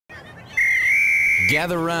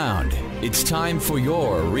Gather round. It's time for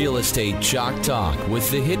your Real Estate Chalk Talk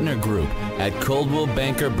with the Hittner Group at Coldwell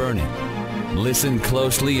Banker Burnett. Listen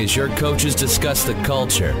closely as your coaches discuss the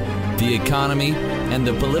culture, the economy, and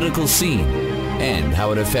the political scene, and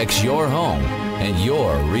how it affects your home and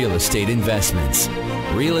your real estate investments.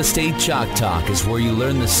 Real Estate Chalk Talk is where you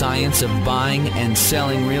learn the science of buying and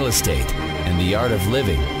selling real estate and the art of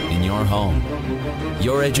living in your home.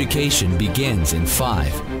 Your education begins in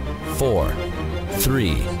 5, 4,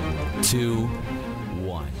 3, 2,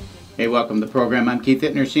 1. Hey, welcome to the program. I'm Keith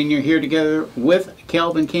Hittner Sr. here together with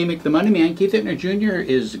Kelvin Kaemingk, the Money Man. Keith Hittner Jr.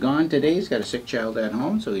 is gone today. He's got a sick child at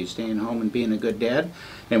home, so he's staying home and being a good dad.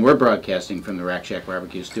 And we're broadcasting from the Rack Shack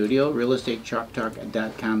Barbecue Studio,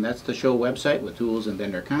 realestatechalktalk.com. That's the show website with tools and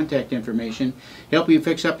vendor contact information. Help you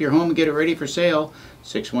fix up your home and get it ready for sale.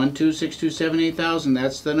 612-627-8000.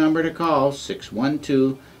 That's the number to call,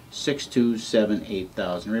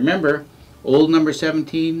 612-627-8000. Remember, old number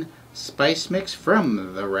 17 spice mix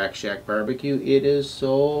from the Rack Shack Barbecue. It is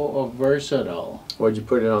so versatile. What'd you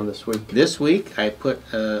put it on this week? This week I put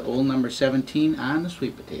old number 17 on the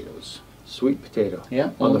sweet potatoes. Sweet potato?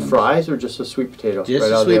 Yeah. On the fries or just a sweet potato? Just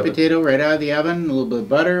a sweet potato right out of the oven, a little bit of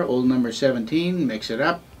butter, old number 17, mix it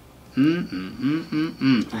up.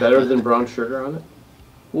 Better than brown sugar on it?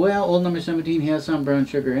 Well, old number 17 has some brown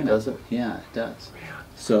sugar in it. Does it? Yeah, it does. Man,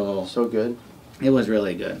 so good. It was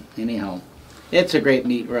really good. Anyhow, it's a great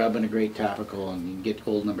meat rub and a great topical, and you can get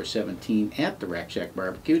old number 17 at the Rack Shack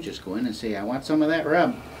Barbecue. Just go in and say, I want some of that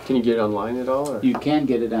rub. Can you get it online at all? Or? You can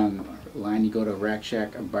get it online. You go to Rack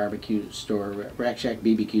Shack Barbecue Store,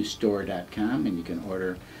 rackshackbbqstore.com, and you can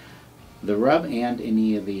order the rub and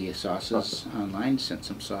any of the sauces online. Sent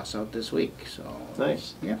some sauce out this week. So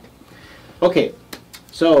nice. Yeah. Okay.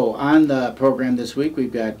 So on the program this week,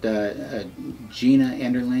 we've got Gina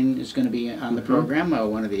Enderling is going to be on the program,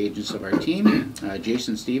 one of the agents of our team.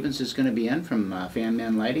 Jason Stevens is going to be in from Fan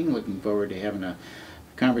Man Lighting. Looking forward to having a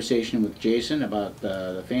conversation with Jason about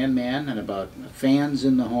the Fan Man and about fans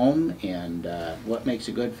in the home and what makes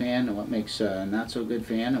a good fan and what makes a not so good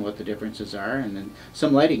fan and what the differences are, and then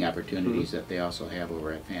some lighting opportunities that they also have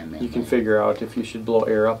over at Fan Man. You can figure out if you should blow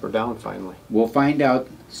air up or down finally. We'll find out.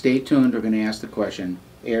 Stay tuned. We're going to ask the question: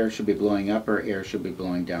 air should be blowing up or air should be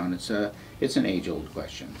blowing down? It's an age-old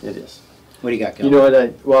question. It is. What do you got, Kelvin? You know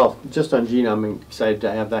what? Well, just on Gina, I'm excited to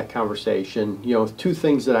have that conversation. You know, two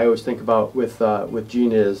things that I always think about with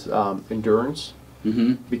Gina is endurance,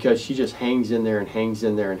 because she just hangs in there and hangs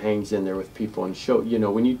in there and hangs in there with people, and she'll, you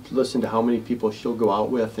know, when you listen to how many people she'll go out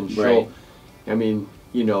with, and she'll, I mean,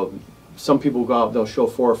 you know, some people go out, they'll show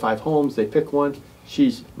 4 or 5 homes, they pick one.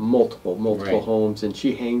 She's multiple homes, and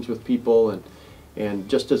she hangs with people and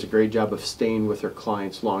just does a great job of staying with her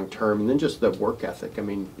clients long term, and then just the work ethic. I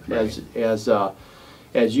mean, as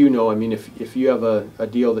you know, I mean, if you have a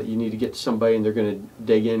deal that you need to get to somebody and they're going to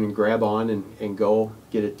dig in and grab on and go,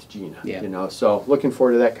 get it to Gina. Yeah. You know, so looking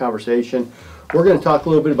forward to that conversation. We're going to talk a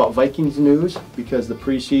little bit about Vikings news because the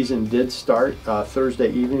preseason did start Thursday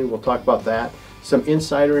evening. We'll talk about that. Some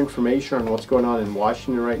insider information on what's going on in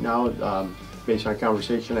Washington right now, based on a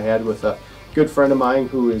conversation I had with a good friend of mine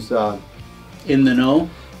who is in the know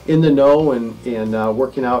and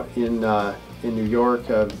working out in New York,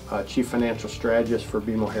 chief financial strategist for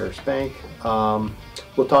BMO Harris Bank.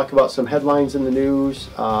 We'll talk about some headlines in the news.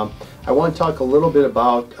 I want to talk a little bit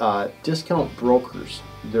about discount brokers.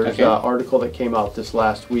 There's an article that came out this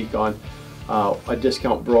last week on a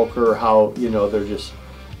discount broker, how, you know, they're just.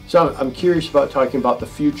 So I'm curious about talking about the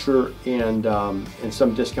future and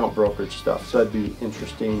some discount brokerage stuff. So that'd be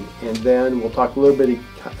interesting. And then we'll talk a little bit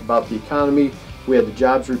about the economy. We had the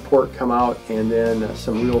jobs report come out, and then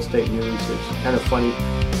some real estate news. It's kind of funny.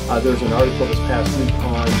 There's an article this past week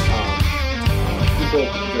on people.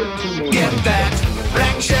 There are 2 main Get that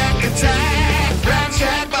Rack